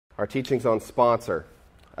Our teaching's on sponsor.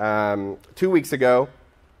 2 weeks ago,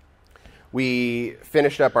 we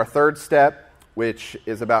finished up our third step, which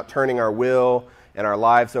is about turning our will and our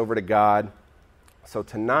lives over to God. So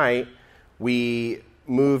tonight, we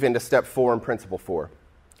move into step 4 and principle 4.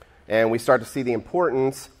 And we start to see the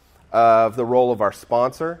importance of the role of our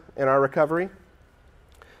sponsor in our recovery.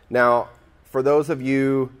 Now, for those of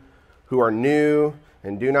you who are new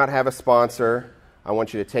and do not have a sponsor, I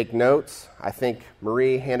want you to take notes. I think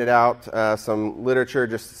Marie handed out some literature,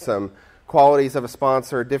 just some qualities of a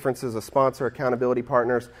sponsor, differences of sponsor, accountability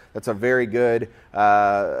partners. That's a very good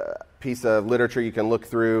piece of literature you can look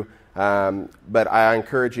through. But I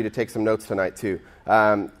encourage you to take some notes tonight too.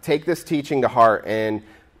 Take this teaching to heart, and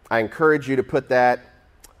I encourage you to put that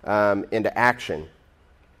into action.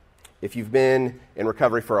 If you've been in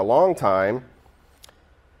recovery for a long time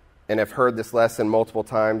and have heard this lesson multiple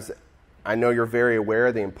times, I know you're very aware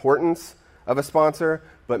of the importance of a sponsor,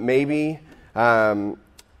 but maybe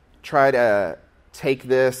try to take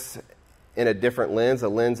this in a different lens, a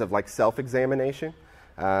lens of like self-examination.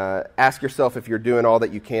 Ask yourself if you're doing all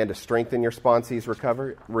that you can to strengthen your sponsee's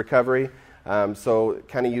recovery. So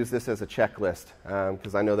kind of use this as a checklist,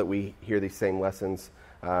 because I know that we hear these same lessons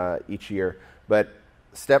each year. But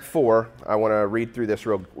step 4, I want to read through this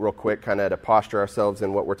real quick, kind of to posture ourselves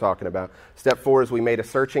in what we're talking about. Step 4 is we made a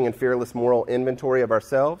searching and fearless moral inventory of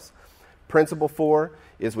ourselves. Principle 4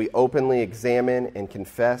 is we openly examine and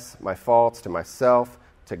confess my faults to myself,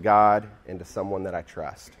 to God, and to someone that I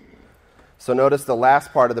trust. So notice the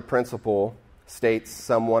last part of the principle states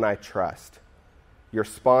someone I trust. Your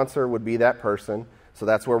sponsor would be that person, so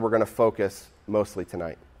that's where we're going to focus mostly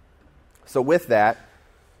tonight. So with that,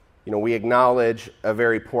 we acknowledge a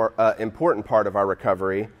very important part of our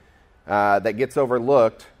recovery that gets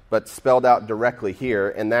overlooked but spelled out directly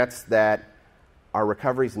here, and that's that our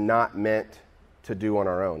recovery is not meant to do on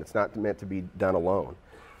our own. It's not meant to be done alone.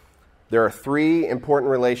 There are 3 important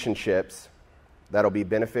relationships that'll be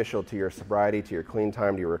beneficial to your sobriety, to your clean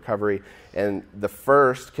time, to your recovery, and the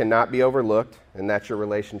first cannot be overlooked, and that's your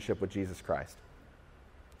relationship with Jesus Christ.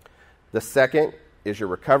 The second is your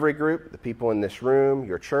recovery group, the people in this room,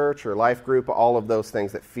 your church, your life group, all of those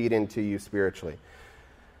things that feed into you spiritually.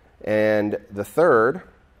 And the third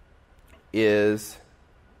is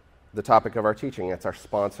the topic of our teaching. That's our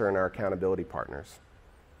sponsor and our accountability partners.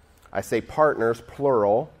 I say partners,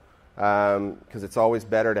 plural, because it's always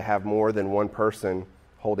better to have more than one person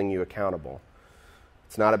holding you accountable.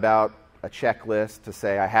 It's not about a checklist to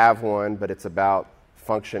say I have one, but it's about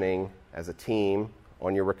functioning as a team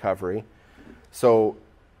on your recovery. So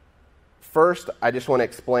first, I just want to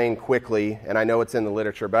explain quickly, and I know it's in the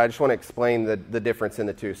literature, but I just want to explain the difference in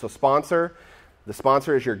the two. So the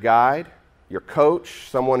sponsor is your guide, your coach,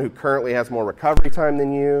 someone who currently has more recovery time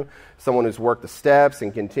than you, someone who's worked the steps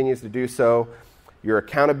and continues to do so. Your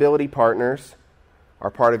accountability partners are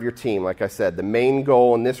part of your team. Like I said, the main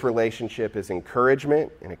goal in this relationship is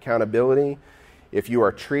encouragement and accountability. If you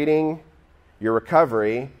are treating your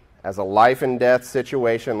recovery as a life and death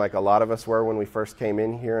situation, like a lot of us were when we first came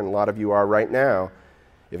in here, and a lot of you are right now,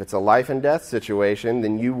 if it's a life and death situation,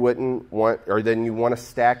 then you want to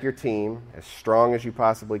stack your team as strong as you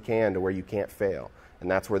possibly can to where you can't fail.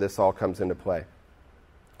 And that's where this all comes into play.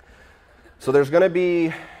 So there's going to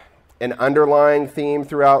be an underlying theme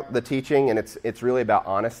throughout the teaching, and it's really about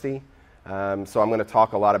honesty. So I'm going to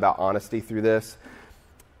talk a lot about honesty through this.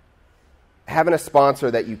 Having a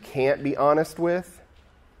sponsor that you can't be honest with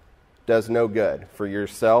does no good for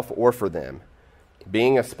yourself or for them.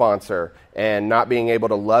 Being a sponsor and not being able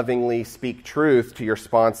to lovingly speak truth to your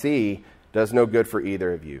sponsee does no good for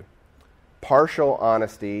either of you. Partial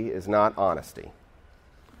honesty is not honesty.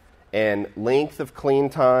 And length of clean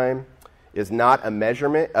time is not a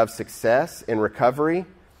measurement of success in recovery,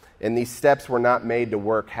 and these steps were not made to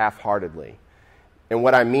work half-heartedly. And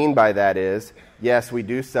what I mean by that is, yes, we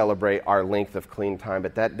do celebrate our length of clean time,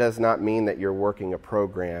 but that does not mean that you're working a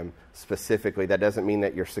program specifically. That doesn't mean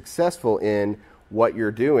that you're successful in what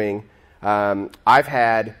you're doing. I've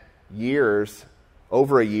had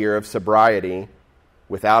over a year of sobriety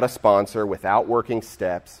without a sponsor, without working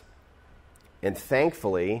steps, and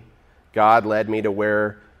thankfully, God led me to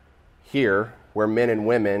where men and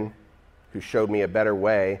women who showed me a better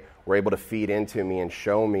way were able to feed into me and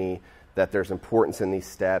show me that there's importance in these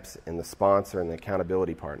steps in the sponsor and the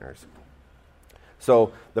accountability partners.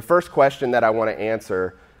 So the first question that I want to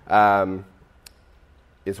answer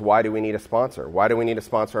is, why do we need a sponsor? Why do we need a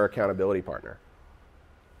sponsor or accountability partner?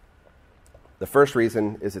 The first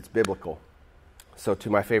reason is it's biblical. So to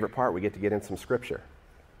my favorite part, we get to get in some scripture.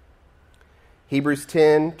 Hebrews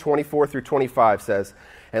 10:24 through 25 says,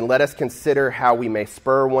 And let us consider how we may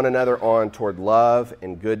spur one another on toward love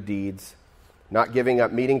and good deeds, not giving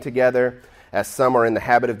up meeting together, as some are in the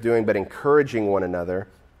habit of doing, but encouraging one another,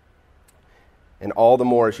 and all the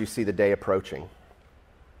more as you see the day approaching.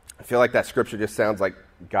 I feel like that scripture just sounds like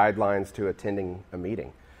guidelines to attending a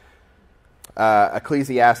meeting.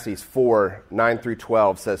 Ecclesiastes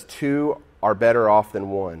 4:9-12 says, 2 are better off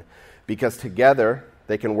than one, because together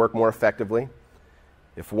they can work more effectively.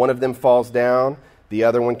 If one of them falls down, the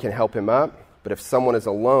other one can help him up, but if someone is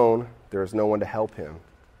alone, there is no one to help him.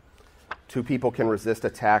 2 people can resist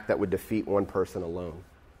attack that would defeat one person alone.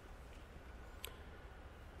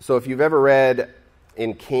 So if you've ever read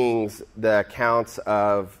in Kings the accounts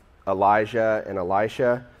of Elijah and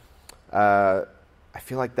Elisha, I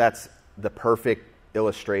feel like that's the perfect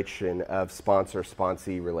illustration of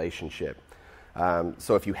sponsor-sponsee relationship.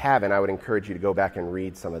 So if you haven't, I would encourage you to go back and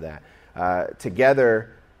read some of that.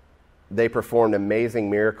 Together, they performed amazing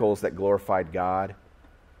miracles that glorified God.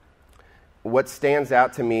 What stands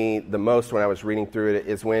out to me the most when I was reading through it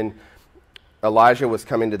is when Elijah was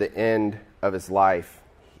coming to the end of his life,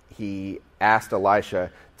 he asked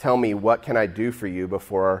Elisha, "Tell me, what can I do for you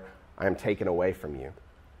before I am taken away from you?"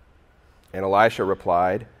 And Elisha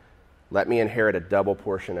replied, "Let me inherit a double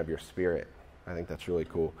portion of your spirit." I think that's really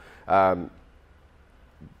cool. But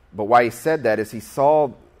why he said that is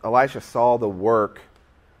Elisha saw the work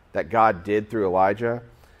that God did through Elijah,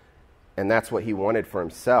 and that's what he wanted for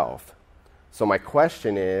himself. So my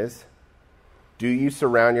question is, do you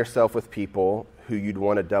surround yourself with people who you'd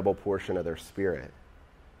want a double portion of their spirit?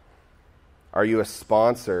 Are you a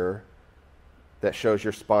sponsor that shows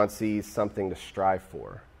your sponsees something to strive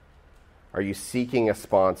for? Are you seeking a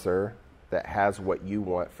sponsor that has what you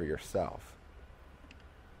want for yourself?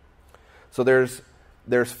 So there's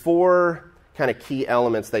 4 kind of key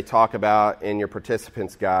elements they talk about in your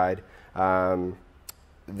participants guide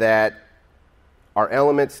that are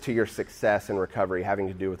elements to your success in recovery having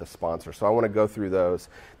to do with a sponsor. So I want to go through those.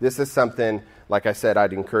 This is something, like I said,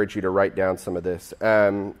 I'd encourage you to write down some of this.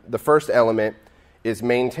 The first element is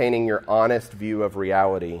maintaining your honest view of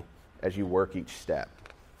reality as you work each step.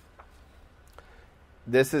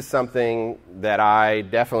 This is something that I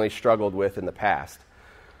definitely struggled with in the past.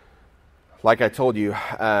 Like I told you,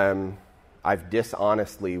 I've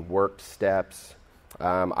dishonestly worked steps.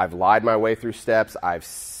 I've lied my way through steps. I've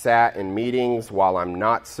sat in meetings while I'm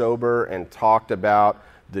not sober and talked about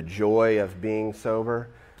the joy of being sober.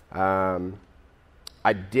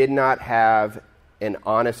 I did not have an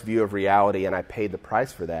honest view of reality, and I paid the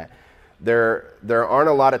price for that. There aren't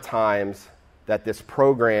a lot of times that this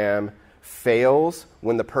program fails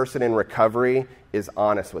when the person in recovery is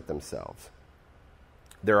honest with themselves.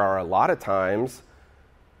 There are a lot of times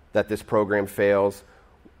that this program fails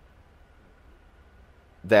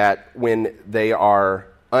that when they are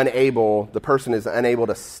the person is unable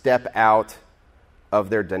to step out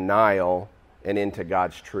of their denial and into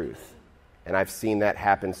God's truth. And I've seen that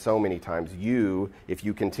happen so many times. If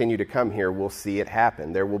you continue to come here, will see it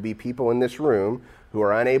happen. There will be people in this room who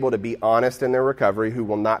are unable to be honest in their recovery who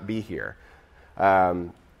will not be here.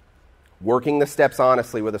 Working the steps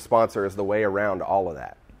honestly with a sponsor is the way around all of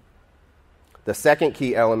that. The second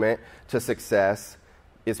key element to success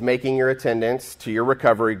is making your attendance to your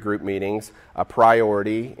recovery group meetings a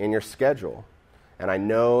priority in your schedule. And I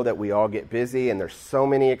know that we all get busy and there's so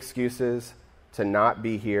many excuses to not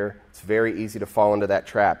be here. It's very easy to fall into that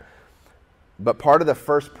trap. But part of the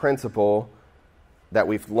first principle that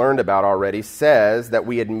we've learned about already says that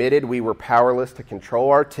we admitted we were powerless to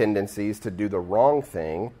control our tendencies to do the wrong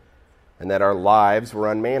thing and that our lives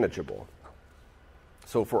were unmanageable.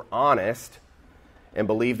 So if we're honest and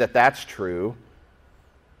believe that that's true,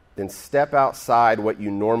 then step outside what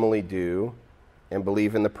you normally do and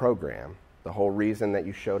believe in the program, the whole reason that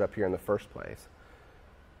you showed up here in the first place.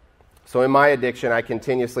 So in my addiction, I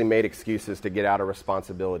continuously made excuses to get out of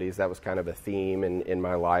responsibilities. That was kind of a theme in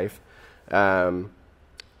my life.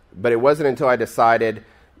 But it wasn't until I decided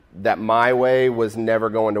that my way was never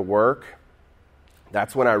going to work,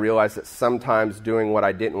 that's when I realized that sometimes doing what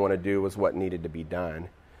I didn't want to do was what needed to be done.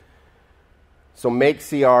 So make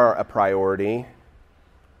CR a priority.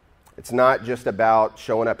 It's not just about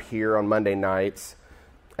showing up here on Monday nights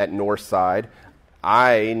at Northside.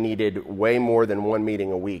 I needed way more than one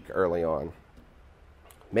meeting a week early on.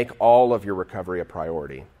 Make all of your recovery a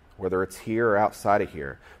priority, whether it's here or outside of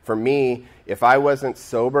here. For me, if I wasn't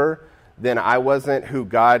sober, then I wasn't who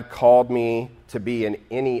God called me to be in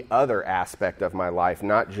any other aspect of my life,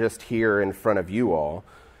 not just here in front of you all.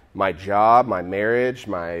 My job, my marriage,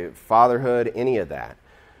 my fatherhood, any of that.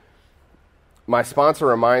 My sponsor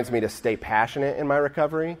reminds me to stay passionate in my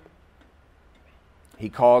recovery. He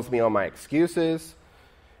calls me on my excuses,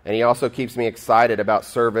 and he also keeps me excited about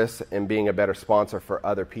service and being a better sponsor for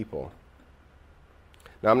other people.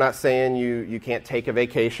 Now, I'm not saying you can't take a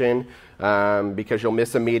vacation because you'll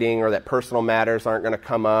miss a meeting or that personal matters aren't going to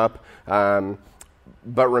come up.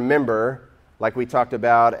 But remember, like we talked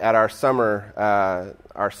about at our summer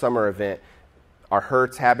event, our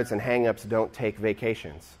hurts, habits, and hang-ups don't take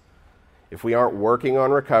vacations. If we aren't working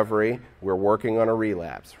on recovery, we're working on a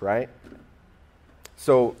relapse, right?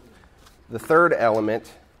 So the third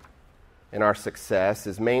element in our success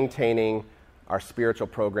is maintaining our spiritual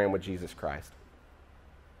program with Jesus Christ.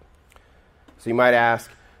 So you might ask,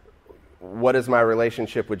 what does my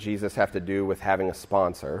relationship with Jesus have to do with having a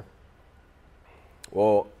sponsor?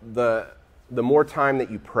 Well, the more time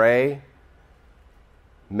that you pray,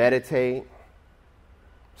 meditate,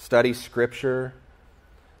 study Scripture,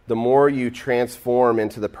 the more you transform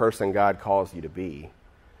into the person God calls you to be.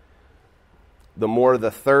 The more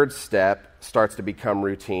the third step starts to become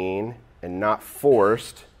routine and not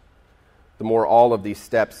forced, the more all of these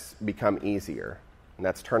steps become easier. And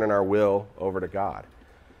that's turning our will over to God.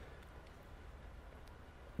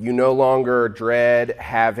 You no longer dread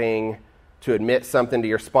having to admit something to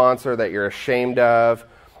your sponsor that you're ashamed of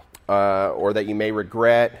or that you may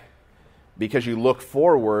regret, because you look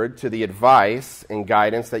forward to the advice and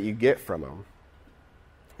guidance that you get from them.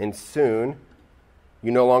 And soon, you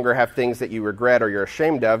no longer have things that you regret or you're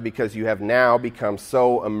ashamed of, because you have now become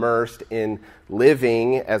so immersed in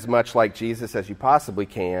living as much like Jesus as you possibly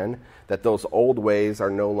can that those old ways are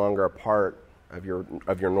no longer a part of your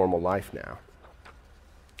normal life now.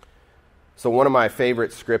 So one of my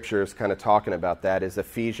favorite scriptures kind of talking about that is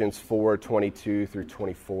Ephesians 4:22 through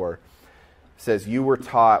 24. It says, "You were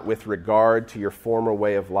taught with regard to your former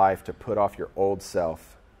way of life to put off your old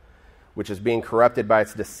self, which is being corrupted by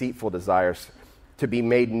its deceitful desires, to be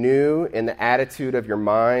made new in the attitude of your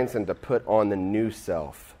minds, and to put on the new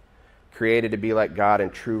self, created to be like God in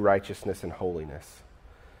true righteousness and holiness."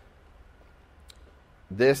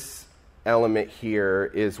 This element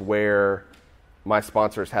here is where my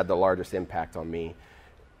sponsors had the largest impact on me.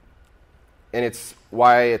 And it's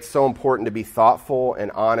why it's so important to be thoughtful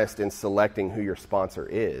and honest in selecting who your sponsor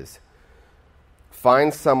is.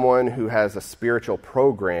 Find someone who has a spiritual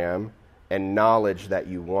program and knowledge that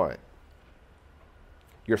you want.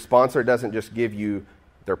 Your sponsor doesn't just give you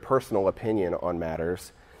their personal opinion on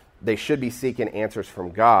matters. They should be seeking answers from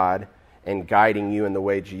God and guiding you in the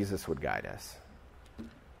way Jesus would guide us.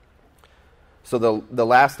 So the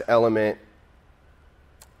last element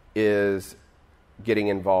is getting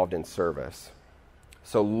involved in service.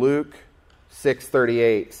 So Luke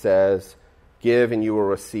 6:38 says, "Give and you will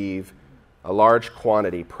receive a large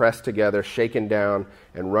quantity, pressed together, shaken down,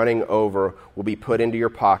 and running over will be put into your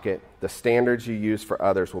pocket. The standards you use for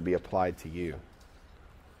others will be applied to you."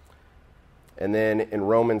 And then in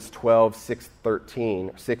Romans 12:6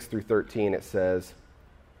 through 13, it says,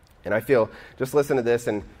 and I feel, just listen to this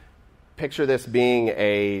and picture this being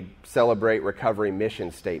a Celebrate Recovery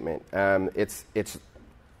mission statement. It's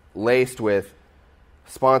laced with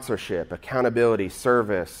sponsorship, accountability,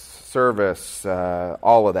 service,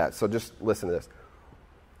 all of that. So just listen to this.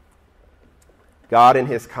 "God in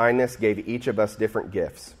his kindness gave each of us different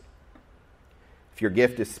gifts. If your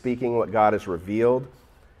gift is speaking what God has revealed,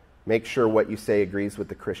 make sure what you say agrees with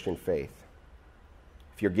the Christian faith.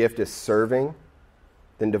 If your gift is serving,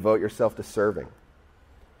 then devote yourself to serving.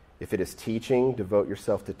 If it is teaching, devote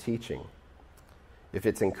yourself to teaching. If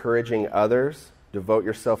it's encouraging others, devote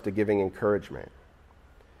yourself to giving encouragement.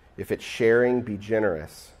 If it's sharing, be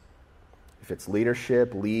generous. If it's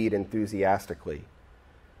leadership, lead enthusiastically.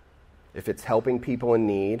 If it's helping people in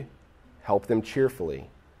need, help them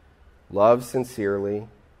cheerfully. Love sincerely,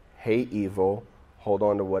 hate evil, hold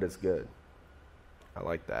on to what is good." I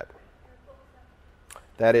like that.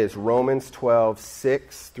 That is Romans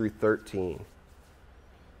 12:6 through 13.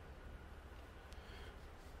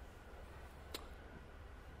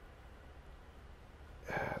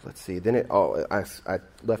 Let's see. Then I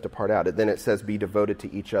left a part out. Then it says, "Be devoted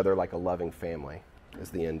to each other like a loving family," is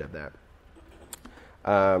the end of that.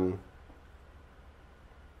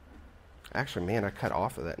 Actually, man, I cut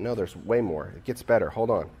off of that. No, there's way more. It gets better. Hold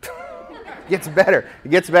on. It gets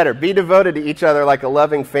better. "Be devoted to each other like a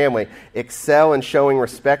loving family. Excel in showing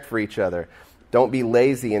respect for each other. Don't be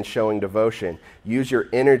lazy in showing devotion. Use your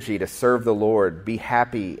energy to serve the Lord. Be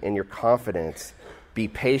happy in your confidence. Be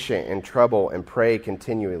patient in trouble and pray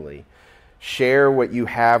continually. Share what you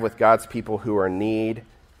have with God's people who are in need.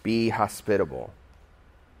 Be hospitable."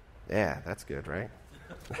 Yeah, that's good, right?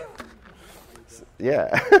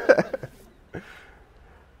 Yeah.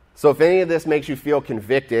 So if any of this makes you feel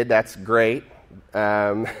convicted, that's great.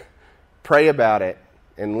 Pray about it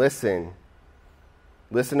and listen.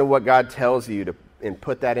 Listen to what God tells you and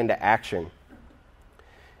put that into action.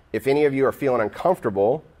 If any of you are feeling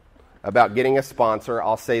uncomfortable about getting a sponsor,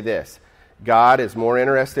 I'll say this. God is more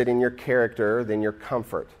interested in your character than your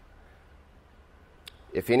comfort.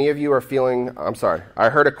 If any of you are feeling, I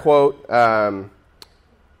heard a quote from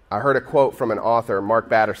an author, Mark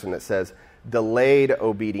Batterson, that says, delayed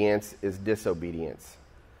obedience is disobedience.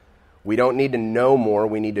 We don't need to know more,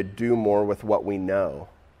 we need to do more with what we know.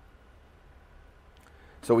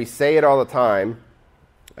 So we say it all the time.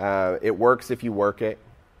 It works if you work it.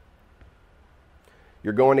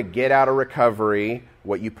 You're going to get out of recovery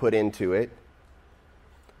what you put into it.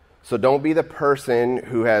 So don't be the person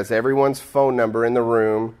who has everyone's phone number in the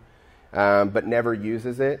room but never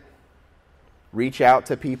uses it. Reach out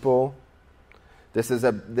to people. This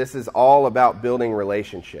is all about building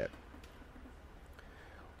relationship.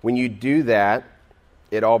 When you do that,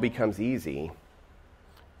 it all becomes easy.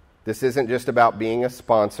 This isn't just about being a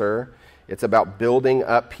sponsor. It's about building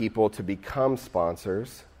up people to become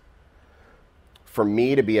sponsors. For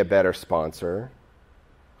me to be a better sponsor,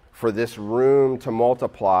 for this room to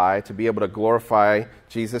multiply, to be able to glorify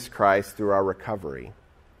Jesus Christ through our recovery.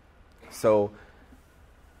 So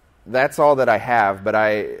that's all that I have, but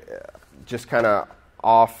I just kind of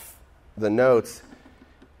off the notes,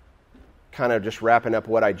 kind of just wrapping up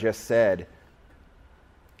what I just said.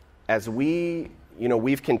 As we've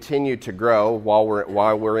continued to grow while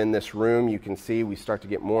we're in this room. You can see we start to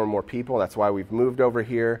get more and more people. That's why we've moved over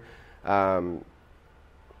here.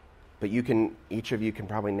 But each of you can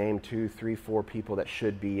probably name 2, 3, 4 people that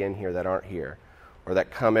should be in here that aren't here, or that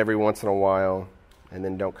come every once in a while and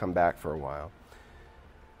then don't come back for a while.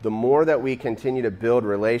 The more that we continue to build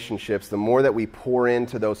relationships, the more that we pour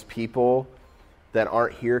into those people that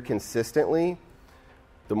aren't here consistently,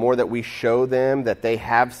 the more that we show them that they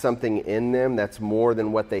have something in them that's more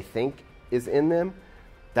than what they think is in them,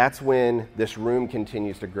 that's when this room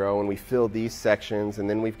continues to grow and we fill these sections, and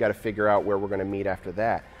then we've got to figure out where we're going to meet after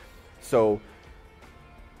that. So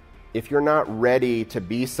if you're not ready to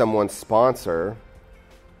be someone's sponsor,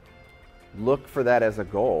 look for that as a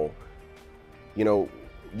goal.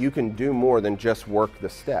 You can do more than just work the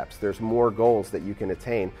steps. There's more goals that you can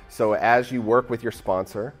attain. So as you work with your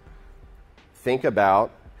sponsor, think about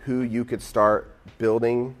who you could start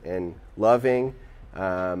building and loving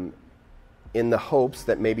in the hopes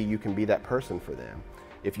that maybe you can be that person for them.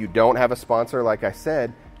 If you don't have a sponsor, like I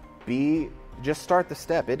said, just start the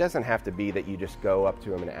step. It doesn't have to be that you just go up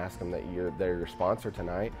to them and ask them that they're your sponsor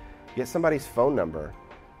tonight. Get somebody's phone number.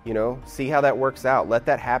 See how that works out. Let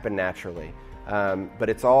that happen naturally. But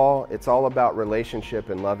it's all about relationship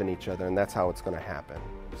and loving each other, and that's how it's going to happen.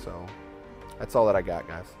 So that's all that I got,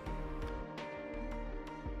 guys.